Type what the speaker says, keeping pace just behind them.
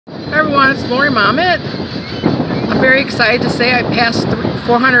Hi everyone, it's Lori Mamet. I'm very excited to say I passed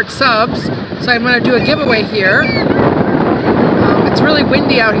 400 subs, so I'm going to do a giveaway here. It's really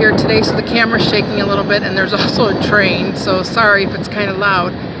windy out here today, so the camera's shaking a little bit, and there's also a train, so sorry if it's kind of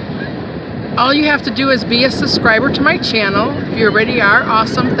loud. All you have to do is be a subscriber to my channel. If you already are,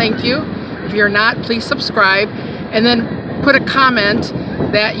 awesome, thank you. If you're not, please subscribe, and then put a comment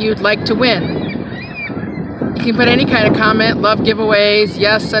that you'd like to win. You can put any kind of comment, love giveaways,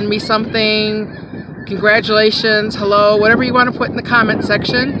 yes, send me something, congratulations, hello, whatever you want to put in the comment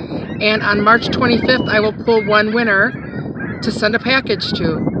section. And on March 25th, I will pull one winner to send a package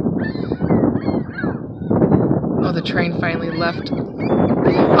to. Oh, the train finally left.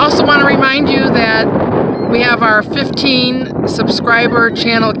 Also want to remind you that we have our 15 subscriber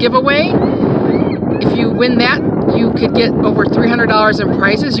channel giveaway. If you win that, you could get over $300 in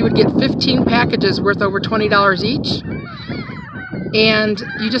prizes. You would get 15 packages worth over $20 each. And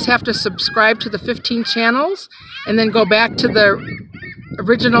you just have to subscribe to the 15 channels and then go back to the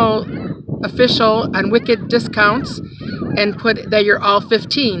original official on Wicked discounts and put that you're all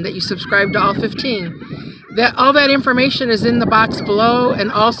 15, that you subscribe to all 15. All that information is in the box below and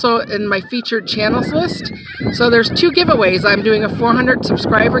also in my featured channels list. So there's two giveaways. I'm doing a 400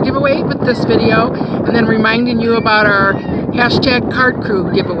 subscriber giveaway with this video, and then reminding you about our hashtag Card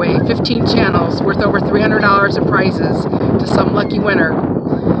Crew giveaway, 15 channels worth over $300 in prizes to some lucky winner.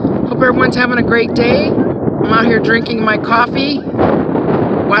 Hope everyone's having a great day. I'm out here drinking my coffee,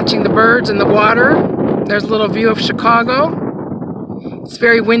 watching the birds and the water. There's a little view of Chicago. It's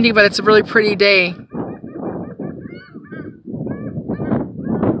very windy, but it's a really pretty day.